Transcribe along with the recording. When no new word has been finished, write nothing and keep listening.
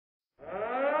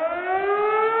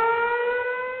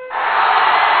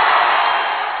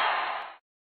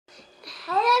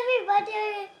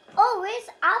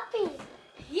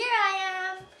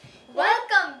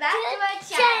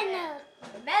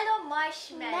Mellow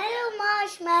Marshmellow. Mellow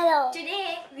Marshmellow.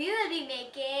 Today we will be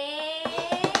making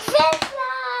French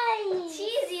fries.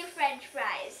 cheesy French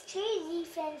fries. Cheesy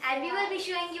French fries. And we will be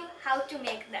showing you how to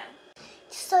make them.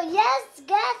 So let's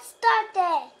get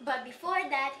started. But before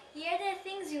that, here are the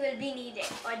things you will be needing.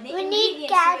 Or the We need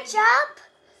ingredients ketchup,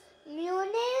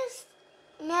 mayonnaise,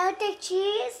 melted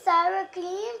cheese, sour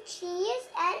cream, cheese,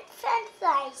 and French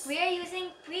fries. We are using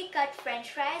pre-cut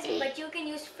French fries, but you can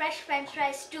use fresh French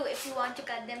fries too if you want to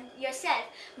cut them yourself.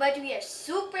 But we are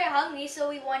super hungry, so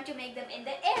we want to make them in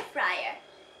the air fryer.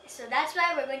 So that's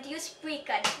why we're going to use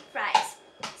pre-cut fries.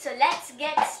 So let's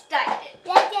get started.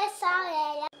 Let's get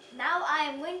started. Now I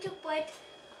am going to put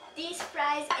these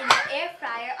fries in the air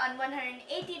fryer on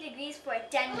 180 degrees for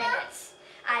 10 minutes.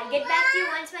 I'll get back to you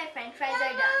once my French fries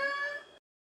are done.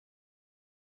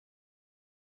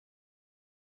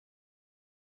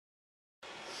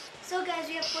 So guys,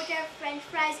 we have put our French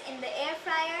fries in the air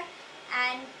fryer,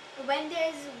 and when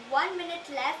there's 1 minute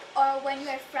left, or when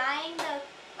you're frying the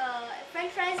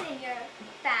French fries in your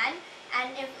pan,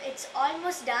 and if it's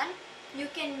almost done, you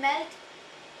can melt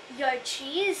your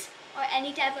cheese or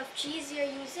any type of cheese you're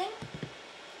using.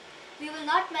 We will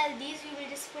not melt these, we will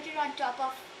just put it on top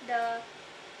of the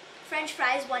French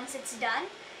fries once it's done.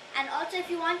 And also, if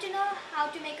you want to know how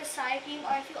to make a sour cream,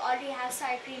 or if you already have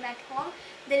sour cream at home,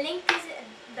 the link is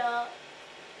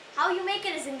how you make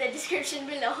it is in the description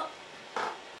below.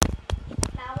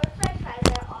 Now our French fries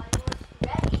are almost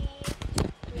ready.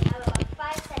 We have about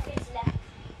 5 seconds left.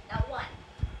 Now 1.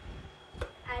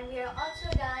 And we are also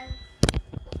done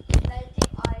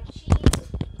melting our cheese.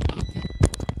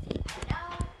 And now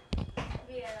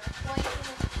we are going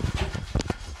to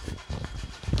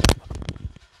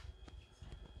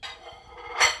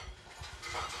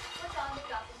put on the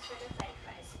toppings for the French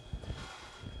fries.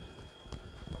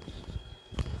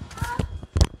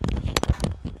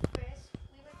 First,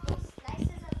 we will put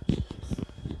slices of cheese.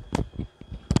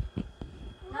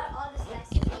 Not all the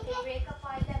slices. You can break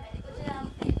apart them and put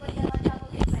them on top of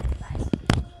the French fries.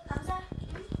 Hamza?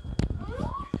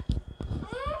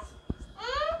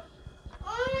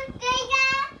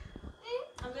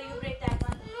 Hamza, you break that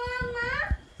one.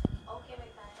 Okay, my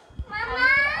bad. And we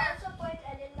will also put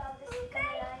a little of this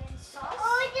Himalayan sauce.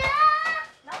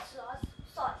 Not sauce,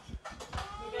 salt.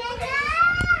 You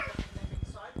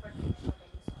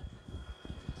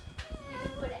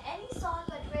can put any salt,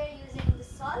 but we're using the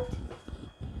salt.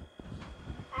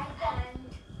 And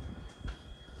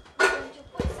we're going to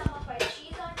put some of our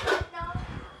cheese on top now.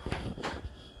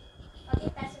 Okay,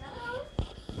 that's enough.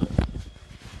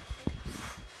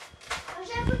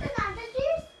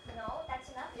 No, that's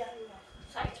enough. Yeah, you know.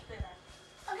 Sides play that.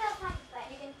 Okay, fine.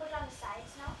 You can put on the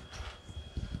sides now.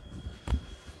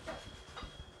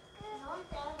 Don't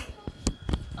tell me.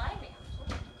 I may have told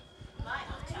you. Mine,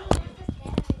 I'll tell you.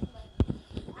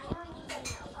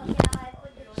 Okay, now I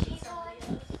put the cheese on.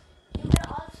 You can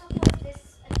also put this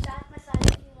chaat masala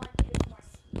if you want to give more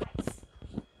spice.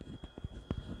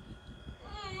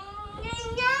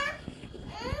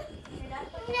 You're done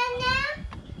putting it on?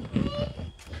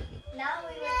 Now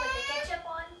we will put the ketchup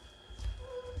on.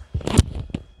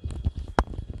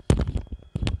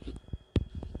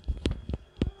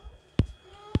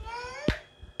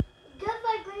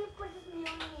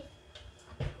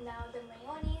 Now the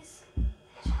mayonnaise.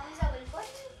 Hamza will put.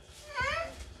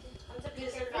 I'm the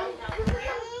drizzle right now.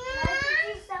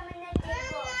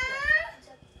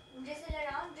 Drizzle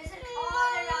around, drizzle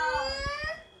all around.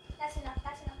 That's enough,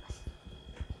 that's enough.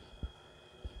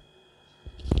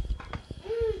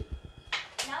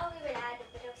 Now we will add a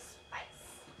bit of spice.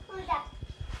 Oops.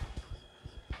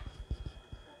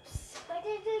 But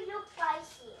it will look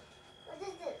spicy. What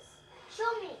is this?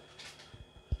 Show me.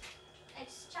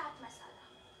 It's chaat masala.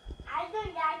 I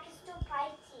don't like it too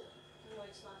spicy. No,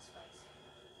 it's not spicy.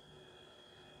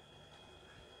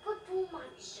 Put too I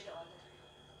much. eat it all the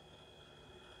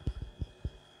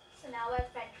So now our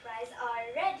French fries are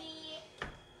ready.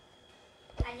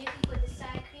 And you can put the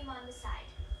sour cream on the side.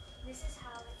 This is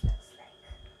how it looks like.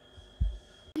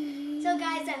 So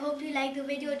guys, I hope you liked the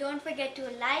video. Don't forget to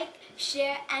like,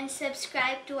 share and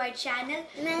subscribe to our channel.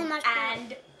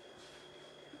 And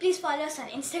please follow us on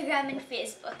Instagram and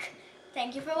Facebook.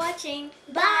 Thank you for watching.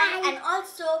 Bye. And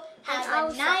also have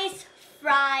And a nice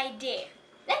Friday.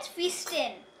 Let's feast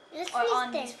in Let's or feast on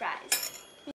in. these fries.